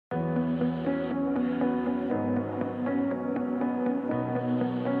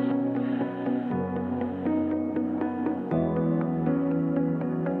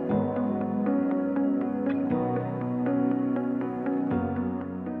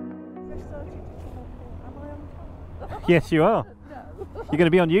Yes, you are. No. You're going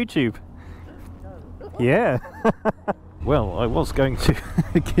to be on YouTube. No. Yeah. Well, I was going to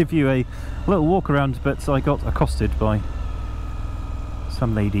give you a little walk around, but I got accosted by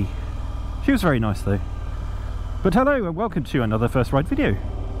some lady. She was very nice though. But hello and welcome to another First Ride video.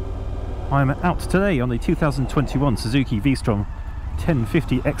 I'm out today on the 2021 Suzuki V-Strom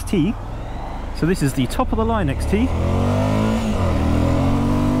 1050 XT. So this is the top of the line XT.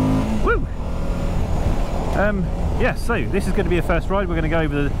 Woo! Yeah, so this is going to be a first ride. We're going to go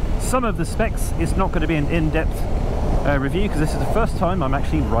over some of the specs. It's not going to be an in-depth review because this is the first time I'm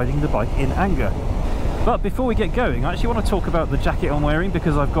actually riding the bike in anger. But before we get going, I actually want to talk about the jacket I'm wearing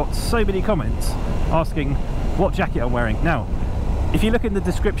because I've got so many comments asking what jacket I'm wearing. Now, if you look in the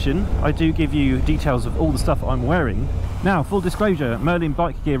description, I do give you details of all the stuff I'm wearing. Now, full disclosure, Merlin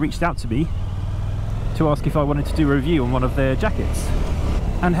Bike Gear reached out to me to ask if I wanted to do a review on one of their jackets.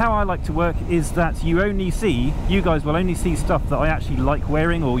 And how I like to work is that you guys will only see stuff that I actually like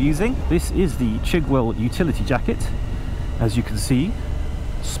wearing or using. This is the Chigwell utility jacket, as you can see,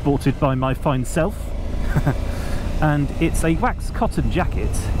 sported by my fine self. And it's a wax cotton jacket,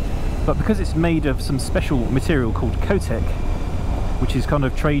 but because it's made of some special material called Rokkertech, which is kind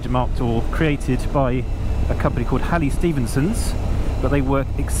of trademarked or created by a company called Halley Stevenson's, but they work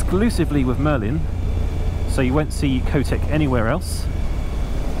exclusively with Merlin, so you won't see Rokkertech anywhere else.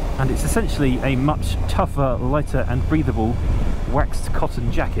 And it's essentially a much tougher, lighter and breathable waxed cotton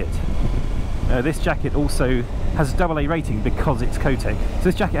jacket. This jacket also has a AA rating because it's Rokkertech. So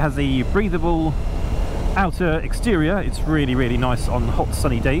this jacket has a breathable outer exterior. It's really nice on hot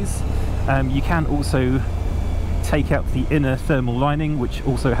sunny days. You can also take out the inner thermal lining, which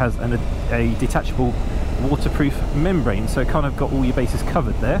also has a detachable waterproof membrane, so kind of got all your bases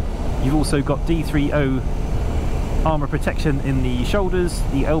covered there. You've also got D-Skwal armour protection in the shoulders,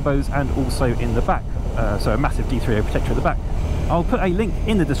 the elbows and also in the back, so a massive D-Skwal protector at the back. I'll put a link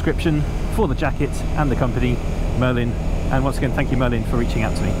in the description for the jacket and the company, Merlin, and once again thank you Merlin for reaching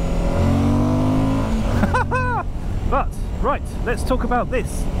out to me. But, right, let's talk about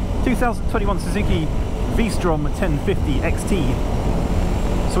this 2021 Suzuki V-Strom 1050 XT.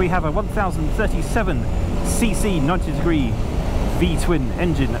 So we have a 1037cc 90-degree V-twin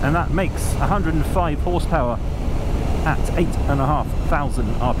engine, and that makes 105 horsepower at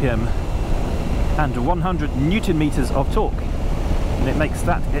 8,500 RPM and 100 Newton meters of torque, and it makes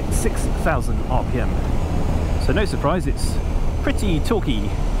that at 6,000 RPM. So no surprise, it's pretty torquey,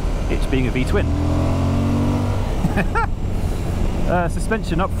 it being a V-twin.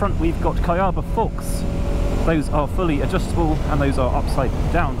 Suspension up front, we've got Kayaba forks. Those are fully adjustable and those are upside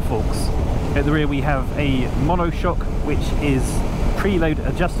down forks. At the rear we have a monoshock, which is preload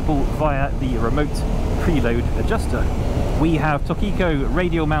adjustable via the remote preload adjuster. We have Tokiko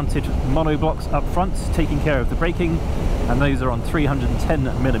radial mounted monoblocks up front taking care of the braking, and those are on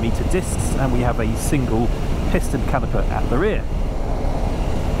 310mm discs, and we have a single piston caliper at the rear.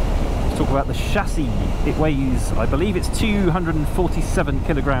 Let's talk about the chassis. It weighs, I believe it's 247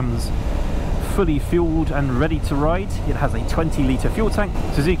 kilograms, fully fueled and ready to ride. It has a 20-litre fuel tank.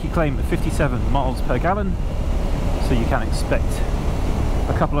 Suzuki claim 57 miles per gallon, so you can expect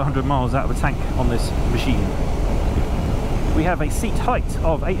a couple of hundred miles out of a tank on this machine. We have a seat height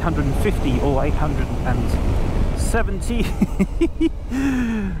of 850 or 870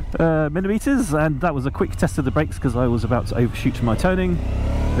 millimeters, and that was a quick test of the brakes because I was about to overshoot my turning.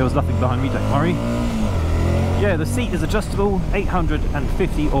 There was nothing behind me, don't worry. Yeah, the seat is adjustable,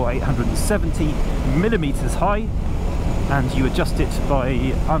 850 or 870 millimeters high, and you adjust it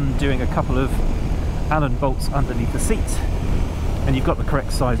by undoing a couple of Allen bolts underneath the seat, and you've got the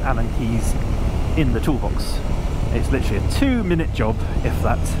correct size Allen keys in the toolbox. It's literally a 2-minute job, if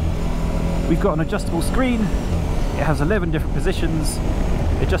that. We've got an adjustable screen. It has 11 different positions,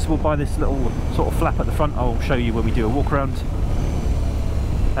 adjustable by this little sort of flap at the front. I'll show you when we do a walk around.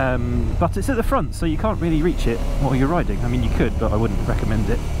 But it's at the front, so you can't really reach it while you're riding. I mean, you could, but I wouldn't recommend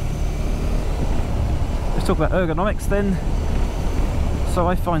it. Let's talk about ergonomics then. So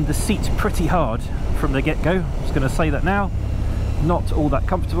I find the seat pretty hard from the get-go. I'm just going to say that now. Not all that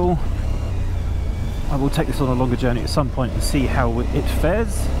comfortable. I will take this on a longer journey at some point and see how it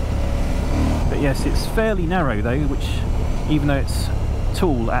fares. But yes, it's fairly narrow though, which, even though it's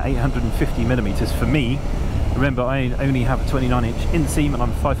tall at 850mm for me, remember I only have a 29-inch inseam and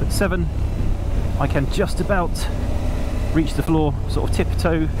I'm 5'7", I can just about reach the floor, sort of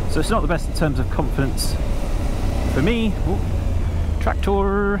tiptoe, so it's not the best in terms of confidence for me. Ooh,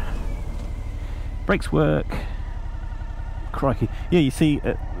 tractor, brakes work, crikey. Yeah, you see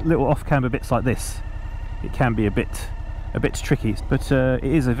little off-camber bits like this. It can be a bit tricky, but it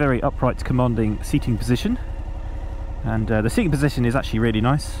is a very upright, commanding seating position. And the seating position is actually really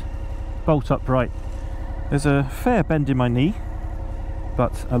nice, bolt upright. There's a fair bend in my knee,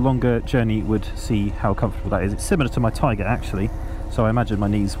 but a longer journey would see how comfortable that is. It's similar to my Tiger actually, so I imagine my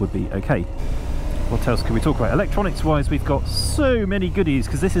knees would be okay. What else can we talk about? Electronics wise, we've got so many goodies,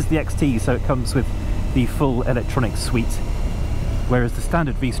 because this is the XT, so it comes with the full electronics suite, whereas the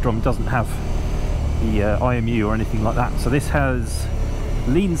standard V-Strom doesn't have the IMU or anything like that. So this has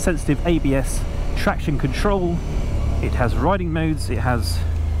lean sensitive ABS, traction control, it has riding modes, it has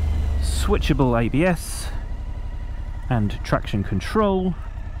switchable ABS and traction control,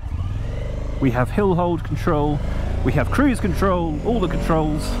 we have hill hold control, we have cruise control, all the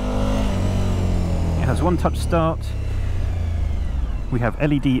controls. It has one touch start, we have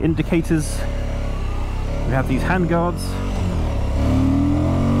LED indicators, we have these hand guards.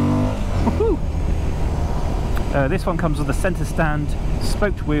 This one comes with a centre stand,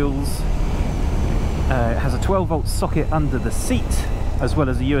 spoked wheels, it has a 12-volt socket under the seat, as well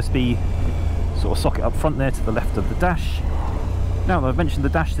as a USB sort of socket up front there to the left of the dash. Now that I've mentioned the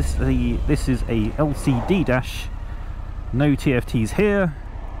dash, this is a LCD dash, no TFTs here.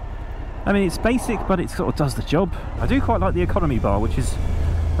 I mean, it's basic, but it sort of does the job. I do quite like the economy bar, which is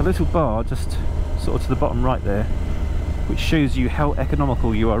a little bar just sort of to the bottom right there, which shows you how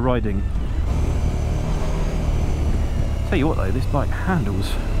economical you are riding. Tell you what though, this bike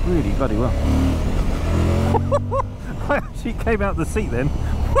handles really bloody well. I actually came out the seat then.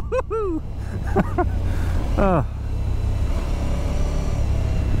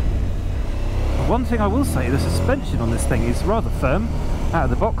 One thing I will say, the suspension on this thing is rather firm out of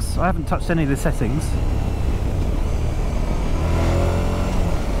the box. I haven't touched any of the settings.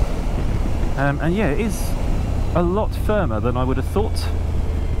 And yeah, it is a lot firmer than I would have thought.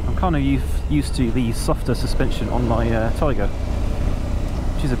 I'm kind of used to the softer suspension on my Tiger,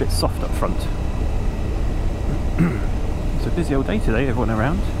 which is a bit soft up front. It's a busy old day today, everyone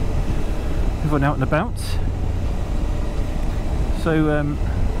around, everyone out and about. So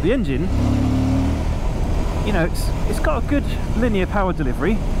the engine, you know, it's got a good linear power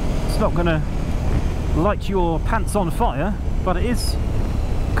delivery. It's not going to light your pants on fire, but it is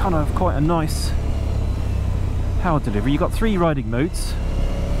kind of quite a nice power delivery. You've got 3 riding modes.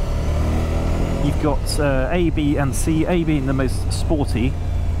 You've got A, B and C, A being the most sporty,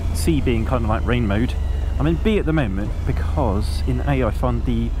 C being kind of like rain mode. I'm in B at the moment because in A I find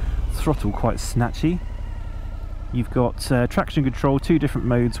the throttle quite snatchy. You've got traction control, 2 different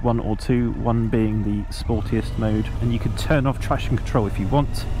modes, 1 or 2, 1 being the sportiest mode, and you can turn off traction control if you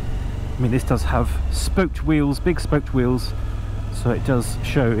want. I mean, this does have spoked wheels, big spoked wheels, so it does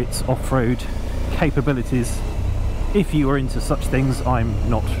show its off-road capabilities. If you are into such things, I'm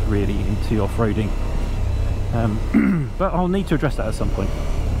not really into off-roading, but I'll need to address that at some point,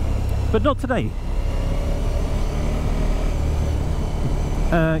 but not today.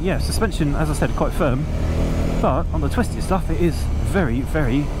 Yeah, suspension, as I said, quite firm, but on the twisted stuff it is very,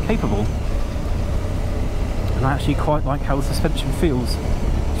 very capable, and I actually quite like how the suspension feels.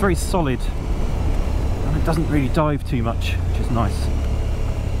 It's very solid and it doesn't really dive too much, which is nice,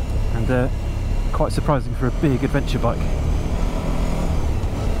 and quite surprising for a big adventure bike.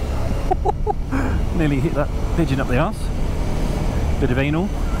 Nearly hit that pigeon up the arse. Bit of anal.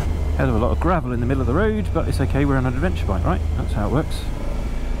 Hell of a lot of gravel in the middle of the road, but it's okay, we're on an adventure bike, right? That's how it works.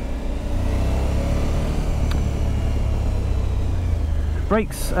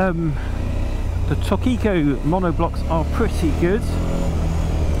 Brakes, the Tokiko monoblocks are pretty good.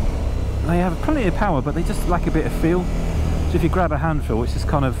 They have plenty of power, but they just lack a bit of feel. So if you grab a handful, it's just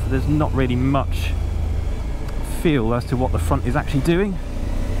kind of, there's not really much feel as to what the front is actually doing.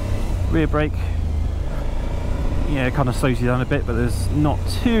 Rear brake, yeah, it kind of slows you down a bit, but there's not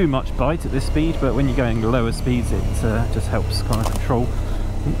too much bite at this speed, but when you're going lower speeds it just helps kind of control.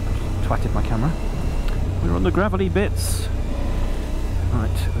 Twatted my camera. We're on the gravelly bits.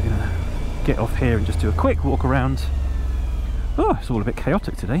 Right, we're going to get off here and just do a quick walk around. Oh, it's all a bit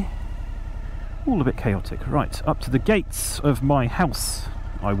chaotic today. All a bit chaotic. Right, up to the gates of my house,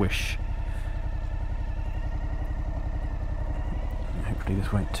 I wish. Hopefully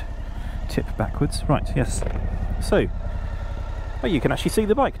this won't tip backwards. Right, yes. So, oh, you can actually see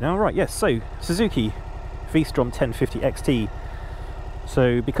the bike now. Right, yes, so Suzuki V-Strom 1050 XT.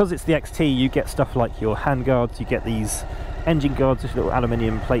 So because it's the XT, you get stuff like your hand guards, you get these engine guards, this little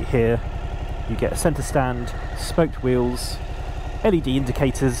aluminium plate here, you get a centre stand, spoked wheels, LED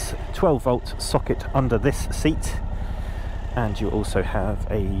indicators, 12-volt socket under this seat, and you also have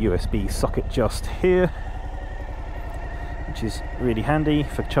a USB socket just here, which is really handy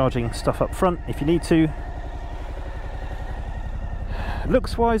for charging stuff up front if you need to.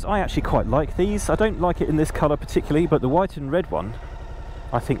 Looks wise, I actually quite like these. I don't like it in this colour particularly, but the white and red one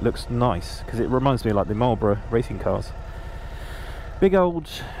I think looks nice because it reminds me of like the Marlboro racing cars. Big old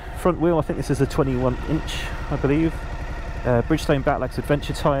front wheel. I think this is a 21-inch, I believe. Bridgestone Battlax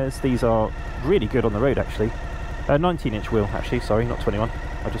Adventure tyres. These are really good on the road actually. 19-inch wheel actually, sorry, not 21.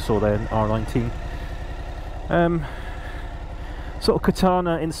 I just saw there an R19. Sort of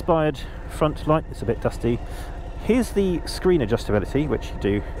Katana inspired front light. It's a bit dusty. Here's the screen adjustability, which you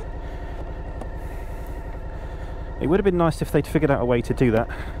do. It would have been nice if they'd figured out a way to do that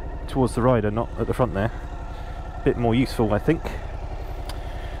towards the rider, not at the front there. A bit more useful, I think.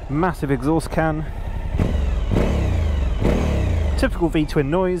 Massive exhaust can. Typical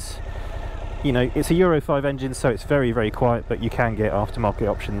V-twin noise. You know, it's a Euro 5 engine, so it's very, very quiet, but you can get aftermarket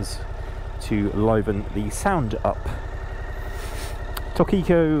options to liven the sound up.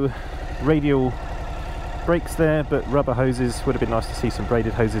 Tokiko radial brakes there, but rubber hoses. Would have been nice to see some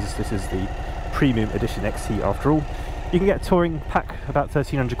braided hoses. This is the premium edition XT after all. You can get a touring pack, about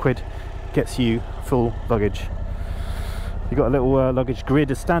 1300 quid, gets you full luggage. You've got a little luggage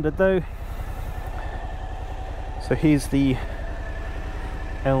grid as standard though. So here's the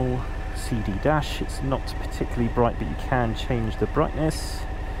LCD dash. It's not particularly bright, but you can change the brightness.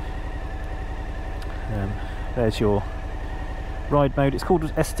 There's your ride mode. It's called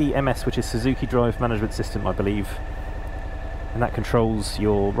SDMS, which is Suzuki Drive Management System, I believe, and that controls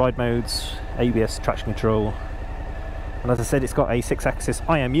your ride modes, ABS, traction control, and as I said, it's got a 6-axis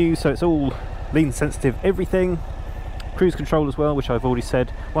IMU, so it's all lean sensitive everything. Cruise control as well, which I've already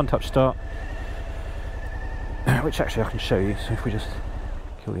said. One touch start, which actually I can show you. So if we just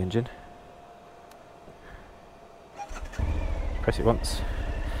kill the engine, press it once,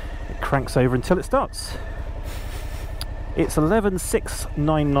 it cranks over until it starts. It's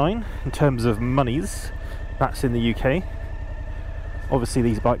 11,699 in terms of monies. That's in the UK. Obviously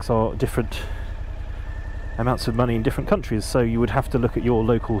these bikes are different amounts of money in different countries, so you would have to look at your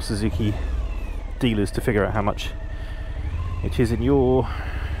local Suzuki dealers to figure out how much it is in your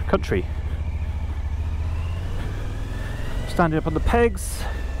country. Standing up on the pegs,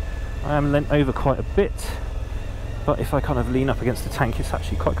 I am leant over quite a bit, but if I kind of lean up against the tank, it's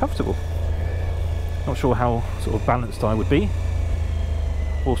actually quite comfortable. Not sure how sort of balanced I would be.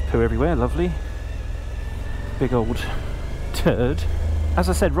 Horse poo everywhere, lovely. Big old turd. As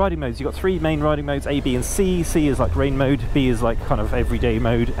I said, riding modes. You've got 3 main riding modes, A, B and C. C is like rain mode, B is like kind of everyday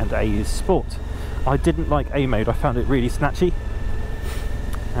mode, and A is sport. I didn't like A mode, I found it really snatchy.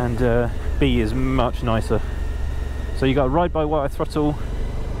 And B is much nicer. So you got a ride by wire throttle,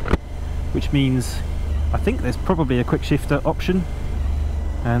 which means I think there's probably a quick shifter option.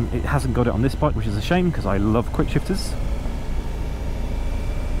 And it hasn't got it on this bike, which is a shame because I love quick shifters.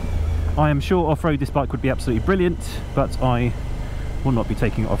 I am sure off-road this bike would be absolutely brilliant, but I will not be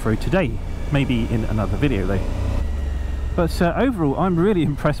taking it off-road today. Maybe in another video though. But overall, I'm really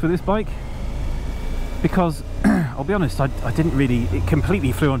impressed with this bike because I'll be honest, I didn't really, it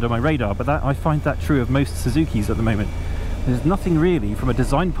completely flew under my radar, but I find that true of most Suzukis at the moment. There's nothing really from a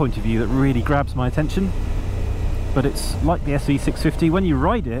design point of view that really grabs my attention. But it's like the SV650, when you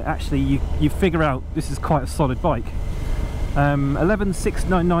ride it, actually you figure out this is quite a solid bike.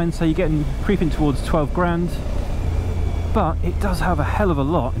 11,699, so you're getting creeping towards 12 grand, but it does have a hell of a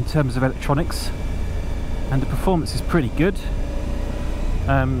lot in terms of electronics, and the performance is pretty good.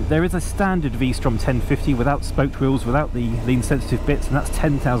 There is a standard V-Strom 1050 without spoked wheels, without the lean sensitive bits, and that's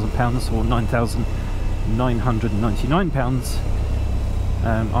 £10,000 or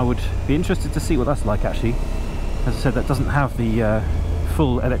 £9,999. I would be interested to see what that's like actually. As I said, that doesn't have the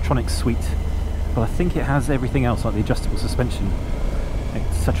full electronics suite, but I think it has everything else like the adjustable suspension,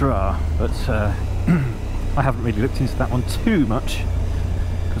 etc. But I haven't really looked into that one too much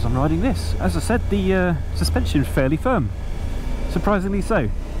because I'm riding this. As I said, the suspension is fairly firm, surprisingly so,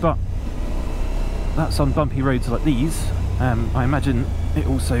 but that's on bumpy roads like these. I imagine it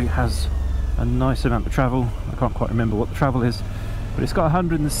also has a nice amount of travel. I can't quite remember what the travel is, but it's got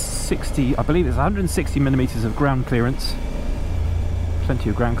 160, I believe it's 160 millimeters of ground clearance. Plenty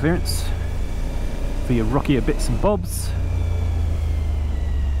of ground clearance for your rockier bits and bobs.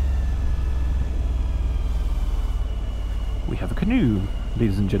 We have a canoe,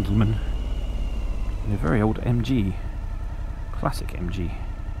 ladies and gentlemen, in a very old MG, classic MG,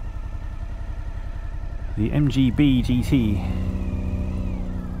 the MGB GT.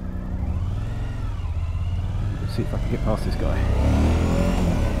 Let's see if I can get past this guy.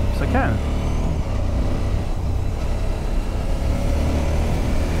 Yes, I can.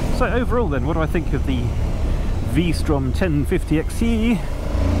 So overall then, what do I think of the V-Strom 1050 XE?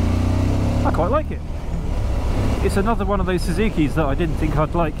 I quite like it. It's another one of those Suzukis that I didn't think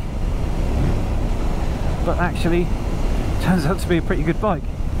I'd like, but actually turns out to be a pretty good bike.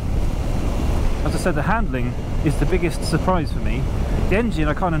 As I said, the handling is the biggest surprise for me. The engine,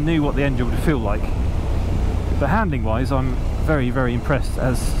 I kind of knew what the engine would feel like, but handling wise I'm very, very impressed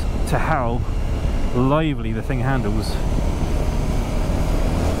as to how lively the thing handles.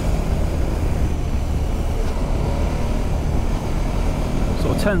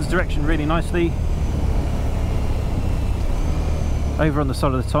 Sort of turns direction really nicely. Over on the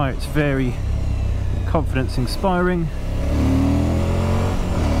side of the tyre it's very confidence inspiring.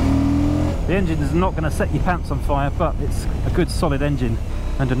 The engine is not going to set your pants on fire, but it's a good solid engine.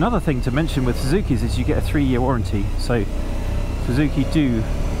 And another thing to mention with Suzuki's is you get a 3-year warranty, so Suzuki do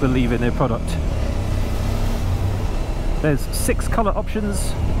believe in their product. There's 6 colour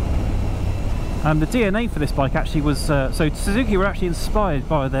options. The DNA for this bike actually was, so Suzuki were actually inspired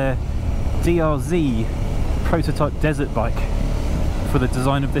by their DRZ prototype desert bike for the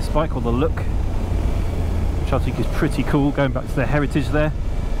design of this bike, or the look, which I think is pretty cool, going back to their heritage there.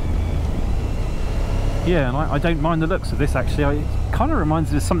 Yeah, and I don't mind the looks of this actually. It kind of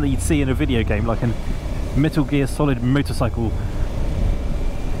reminds me of something you'd see in a video game, like a Metal Gear Solid motorcycle,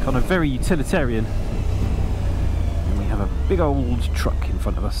 kind of very utilitarian. And we have a big old truck in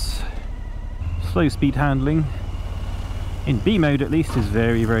front of us. Slow speed handling, in B mode at least, is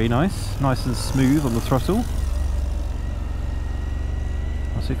very, very nice. Nice and smooth on the throttle.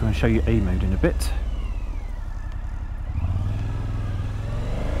 I'll see if I can show you A mode in a bit.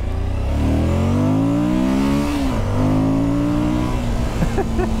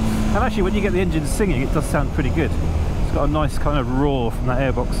 And actually when you get the engine singing it does sound pretty good. It's got a nice kind of roar from that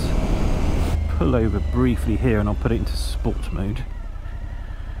airbox. Pull over briefly here and I'll put it into sport mode.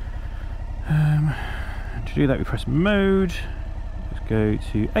 To do that we press mode. Let's go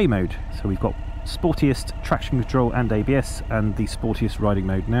to A mode. So we've got sportiest traction control and ABS, and the sportiest riding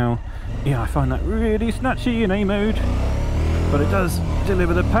mode now. Yeah, I find that really snatchy in A mode, but it does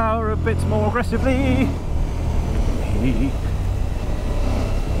deliver the power a bit more aggressively.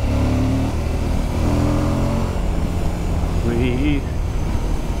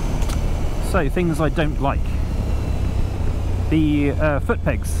 So things I don't like. The foot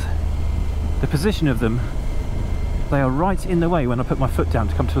pegs, the position of them, they are right in the way when I put my foot down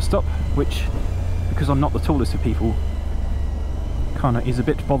to come to a stop, which, because I'm not the tallest of people, kind of is a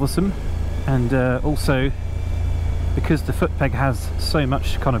bit bothersome. And also because the foot peg has so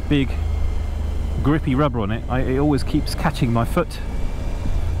much kind of big grippy rubber on it, it always keeps catching my foot.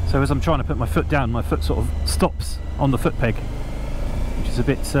 So as I'm trying to put my foot down, my foot sort of stops on the foot peg, which is a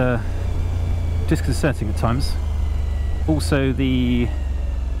bit disconcerting at times. Also the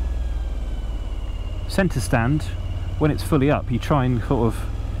centre stand, when it's fully up, you try and sort of,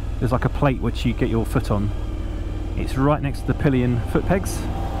 there's like a plate which you get your foot on. It's right next to the pillion foot pegs,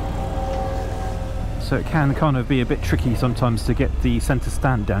 so it can kind of be a bit tricky sometimes to get the centre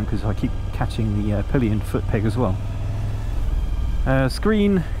stand down, because I keep catching the pillion foot peg as well.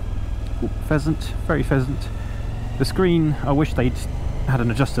 Screen, pheasant, very pheasant. The screen, I wish they'd had an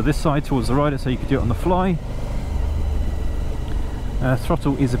adjuster this side towards the rider so you could do it on the fly.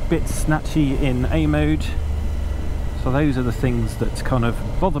 Throttle is a bit snatchy in A mode. So those are the things that kind of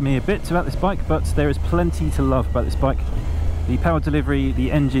bother me a bit about this bike, but there is plenty to love about this bike. The power delivery,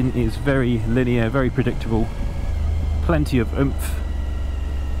 the engine is very linear, very predictable, plenty of oomph.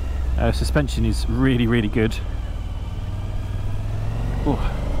 Suspension is really, really good. Oh,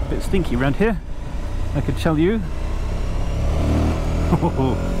 a bit stinky around here, I could tell you.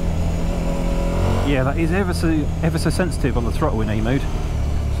 Yeah, that is ever so sensitive on the throttle in A mode,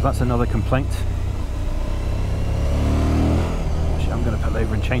 so that's another complaint. Actually, I'm going to pull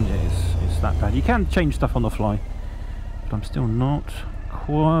over and change it. It's that bad. You can change stuff on the fly, but I'm still not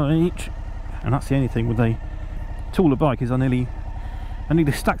quite. And that's the only thing with a taller bike, is I nearly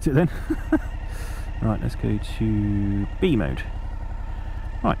stacked it then. Right, let's go to B mode.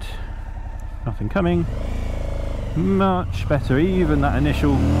 Right, nothing coming. Much better. Even that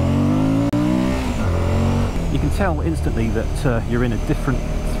initial, you can tell instantly that you're in a different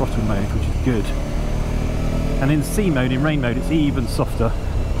throttle mode, which is good. And in C mode, in rain mode, it's even softer.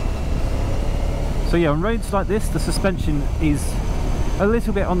 So yeah, on roads like this, the suspension is a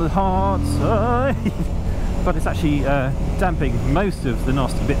little bit on the hard side, but it's actually damping most of the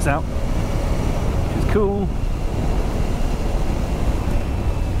nasty bits out, which is cool.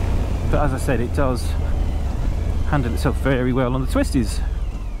 But as I said, it does handle itself very well on the twisties.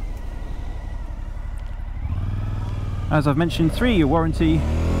 As I've mentioned, 3-year warranty.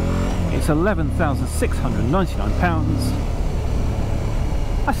 It's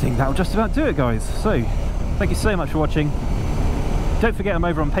 £11,699. I think that'll just about do it, guys. So Thank you so much for watching. Don't forget I'm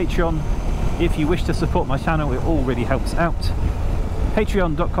over on Patreon. If you wish to support my channel, it all really helps out.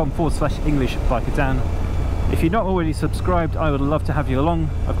 Patreon.com/EnglishBikerDan. If you're not already subscribed, I would love to have you along.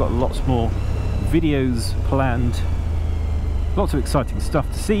 I've got lots more videos planned, lots of exciting stuff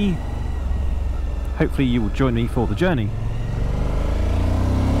to see. Hopefully you will join me for the journey.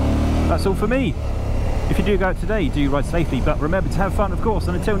 That's all for me. If you do go out today, do ride safely, but remember to have fun, of course,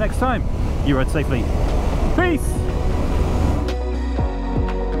 and until next time, you ride safely. Peace!